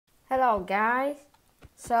Hello guys,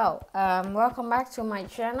 welcome back to my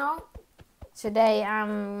channel. Today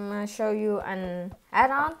I'm gonna show you an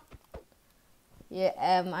add-on.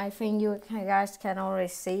 I think you guys can already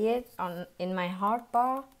see it in my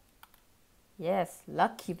hotbar. Yes,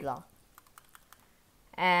 Lucky Block.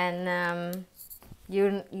 And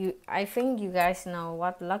I think you guys know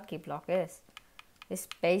what Lucky Block is. It's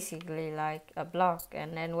basically like a block,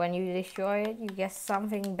 and then when you destroy it, you get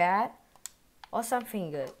something bad or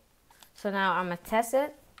something good. So now I'm gonna test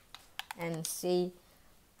it and see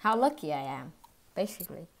how lucky I am,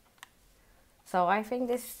 basically. So I think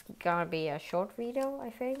this is gonna be a short video,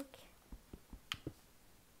 I think.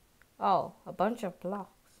 Oh, a bunch of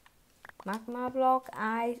blocks. Magma block,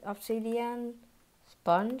 ice, obsidian,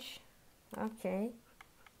 sponge. Okay.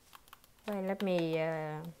 Wait, let me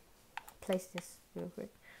place this real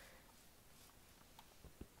quick.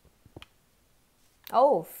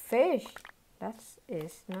 Oh, fish. That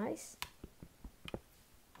is nice.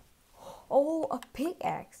 Oh, a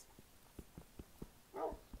pickaxe.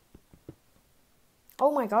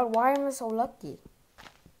 Oh my god, why am I so lucky?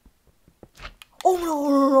 Oh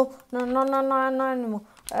no anymore.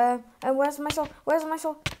 And where's my sword? Where's my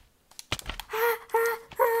sword?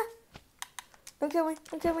 Don't kill me,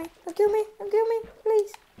 don't kill me, don't kill me, don't kill me,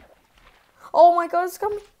 please. Oh my god, it's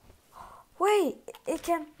coming. Wait, it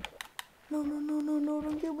can. No,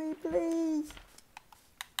 don't kill me, please.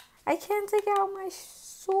 I can't take out my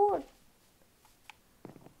sword.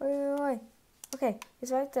 Wait. Okay,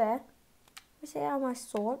 it's right there. Let me take out my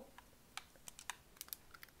sword.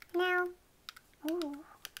 No. Ooh.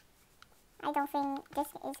 I don't think this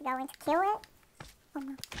is going to kill it. Oh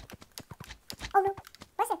no. Oh no.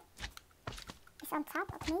 Where's it? It's on top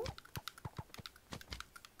of me.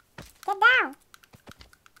 Get down.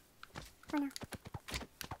 Oh no.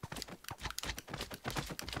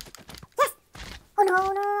 Yes! Oh no,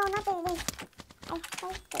 not this. I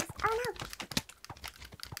hate this. Oh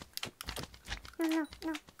no.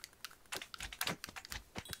 No.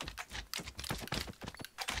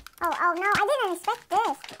 Oh no, I didn't expect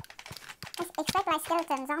this. I expect like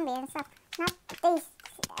skeleton, zombie and stuff. Not these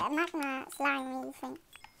magma slimy thing.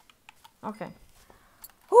 Okay.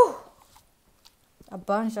 Whew. A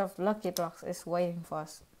bunch of lucky blocks is waiting for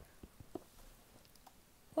us.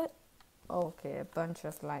 What? Okay, a bunch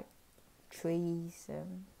of like trees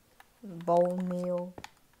and bone meal.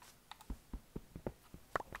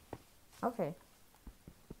 Okay.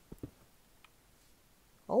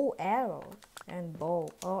 Oh, arrows and bow.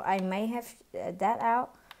 Oh, I may have that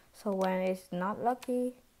out. So when it's not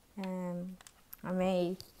lucky, I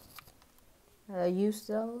may use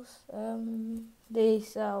those.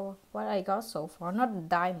 These what I got so far, not the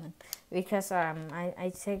diamond, because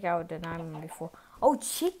I take out the diamond before. Oh,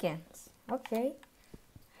 chickens. Okay.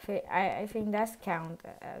 I think that's count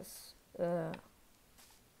as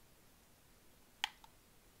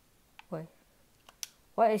wait.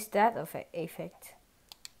 What is that effect?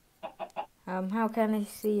 How can I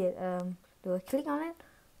see it? Do I click on it?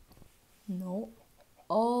 No.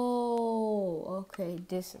 Oh, okay,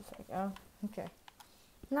 this effect. Oh, okay.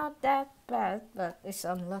 Not that bad, but it's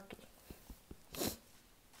unlucky.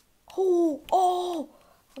 Oh,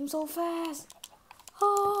 I'm so fast.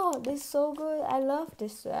 Oh, this is so good. I love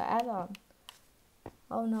this add-on.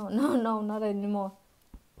 Oh no, not anymore.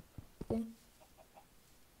 Okay.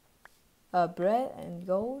 Bread and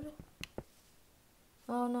gold.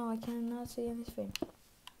 Oh no, I cannot see anything.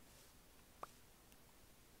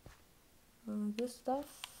 Good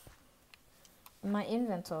stuff. My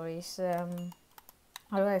inventory is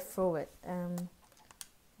how do I throw it? I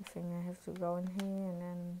think I have to go in here and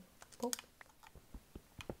then boop.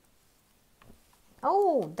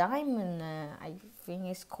 Oh, diamond. I think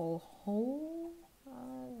it's called hole.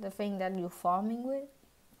 The thing that you're farming with.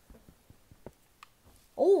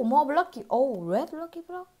 Oh, more lucky. Oh, red lucky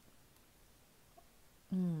block.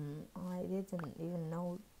 I didn't even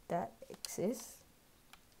know that exists.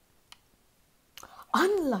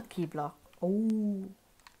 Unlucky block. Oh,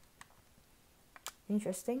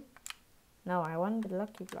 interesting. No, I want the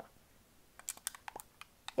lucky block.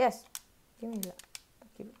 Yes, give me the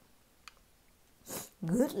lucky block.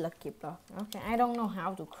 Good lucky block. Okay, I don't know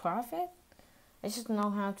how to craft it. I just know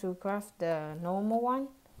how to craft the normal one.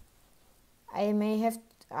 I may have.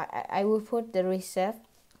 I will put the recipe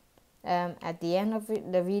at the end of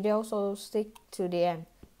the video, so stick to the end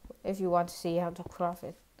if you want to see how to craft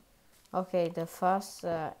it. Okay, the first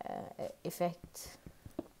effect.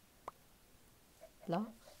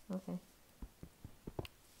 Blocks? Okay.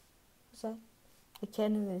 What's that? I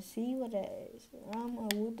can't even see what that is. A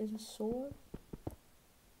wooden sword.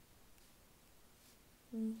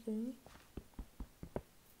 Okay.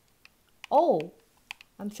 Oh,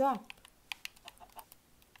 I'm trapped.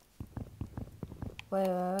 Wait.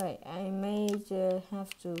 I may just have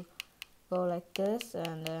to go like this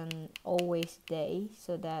and then always day,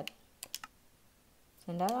 so that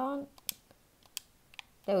turn that on.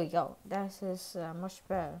 There we go. That is much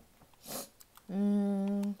better.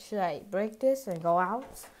 Should I break this and go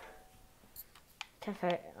out?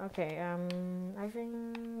 Okay. I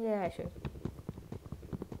think yeah, I should.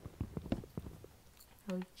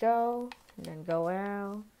 There we go. And then go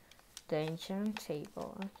out. The enchant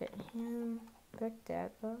table. Okay. Break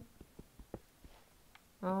that up.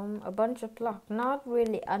 A bunch of luck. Not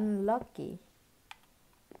really unlucky.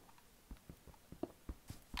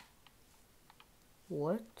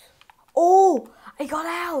 What? Oh, I got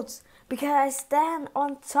out because I stand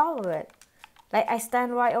on top of it. Like I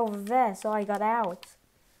stand right over there, so I got out.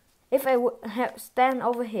 If I would have stand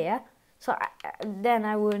over here, so then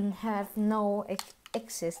I wouldn't have no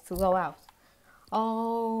access to go out.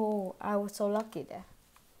 Oh, I was so lucky there.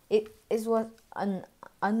 It was an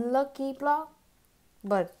unlucky block,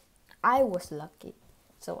 but I was lucky.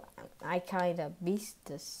 So I kind of beat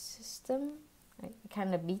the system. I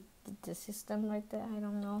kind of beat the system right there. I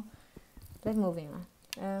don't know. Let's moving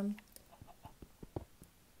on.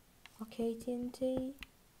 Okay, TNT.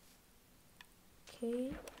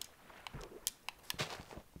 Okay.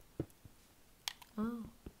 Oh,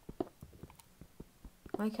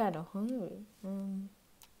 I'm kind of hungry.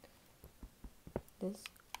 This.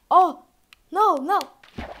 Oh no!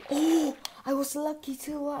 Oh, I was lucky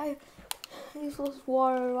too. This was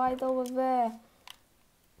water right over there.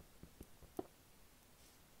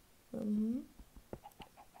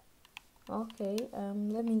 Okay.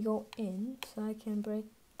 Let me go in so I can break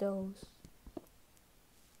those.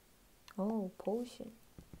 Oh, potion.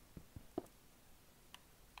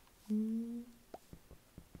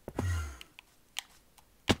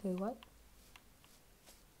 Wait, what?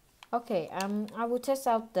 Okay, I will test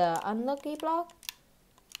out the unlucky block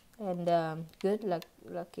and good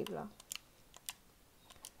lucky block.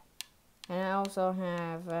 And I also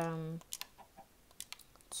have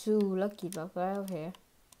 2 lucky blocks right over here.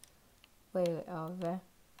 Wait, over there.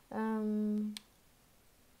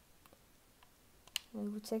 I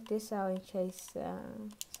will check this out in case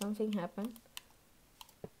something happened.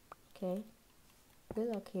 Okay, good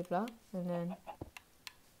lucky block, and then.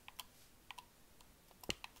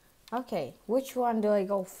 Okay, which one do I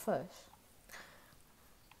go first?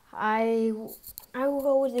 I will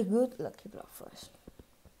go with the good lucky block first.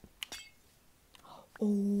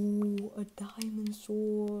 Oh, a diamond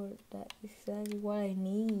sword. That's exactly what I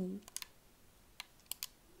need.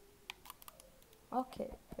 Okay,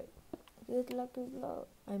 good lucky block.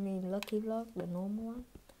 I mean lucky block, the normal one.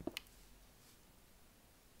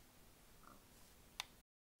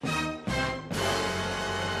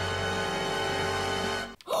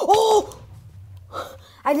 Oh!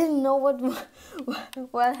 I didn't know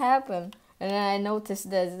what happened, and then I noticed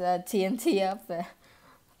there's TNT up there.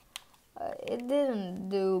 It didn't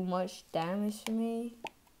do much damage to me,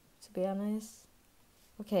 to be honest.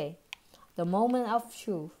 Okay, the moment of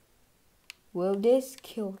truth. Will this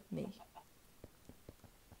kill me?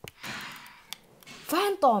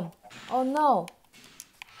 Phantom! Oh no!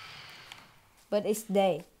 But it's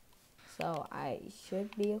day, so I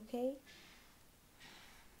should be okay.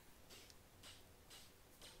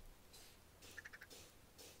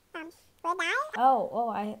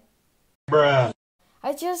 Bruh.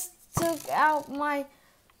 I just took out my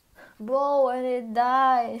bow and it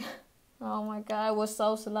died. Oh my god, I was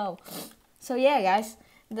so slow. So yeah, guys,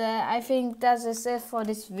 I think that is it for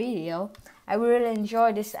this video. I really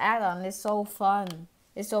enjoyed this add-on. It's so fun.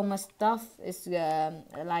 It's so much stuff is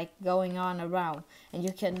like going on around, and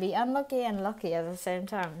you can be unlucky and lucky at the same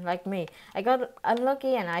time, like me. I got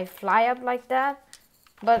unlucky and I fly up like that,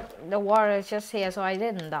 but the water is just here, so I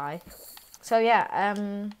didn't die. So yeah,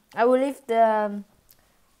 I will leave the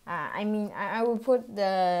I will put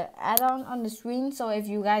the add-on on the screen, so if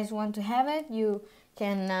you guys want to have it, you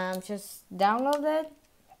can just download it.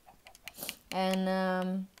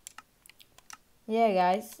 And yeah,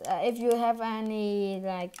 guys, if you have any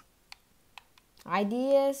like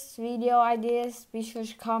video ideas, be sure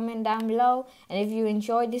to comment down below. And if you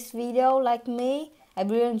enjoyed this video like me, I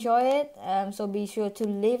really enjoy it, so be sure to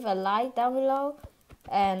leave a like down below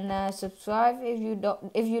and subscribe if you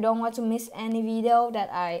don't want to miss any video that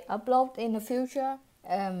I upload in the future.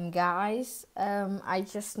 Guys, I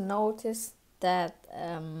just noticed that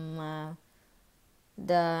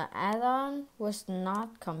the add-on was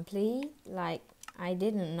not complete. Like, I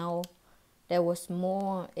didn't know there was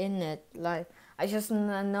more in it. Like, I just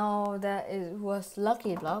know that it was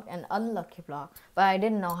lucky block and unlucky block, but I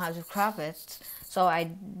didn't know how to craft it. So I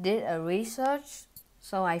did a research,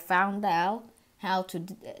 so I found out how to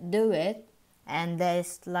do it, and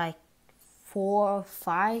there's like 4 or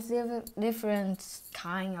 5 different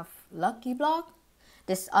kind of lucky block.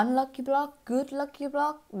 This unlucky block, good lucky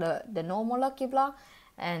block, the normal lucky block,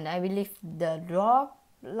 and I believe the drop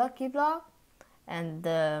lucky block, and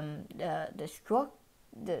the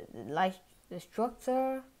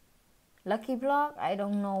structure lucky block. I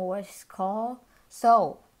don't know what it's called.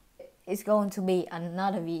 So it's going to be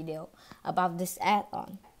another video about this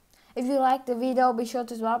add-on. If you like the video, be sure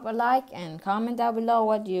to drop a like and comment down below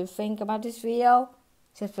what you think about this video.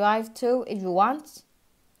 Subscribe too if you want.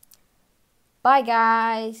 Bye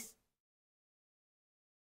guys.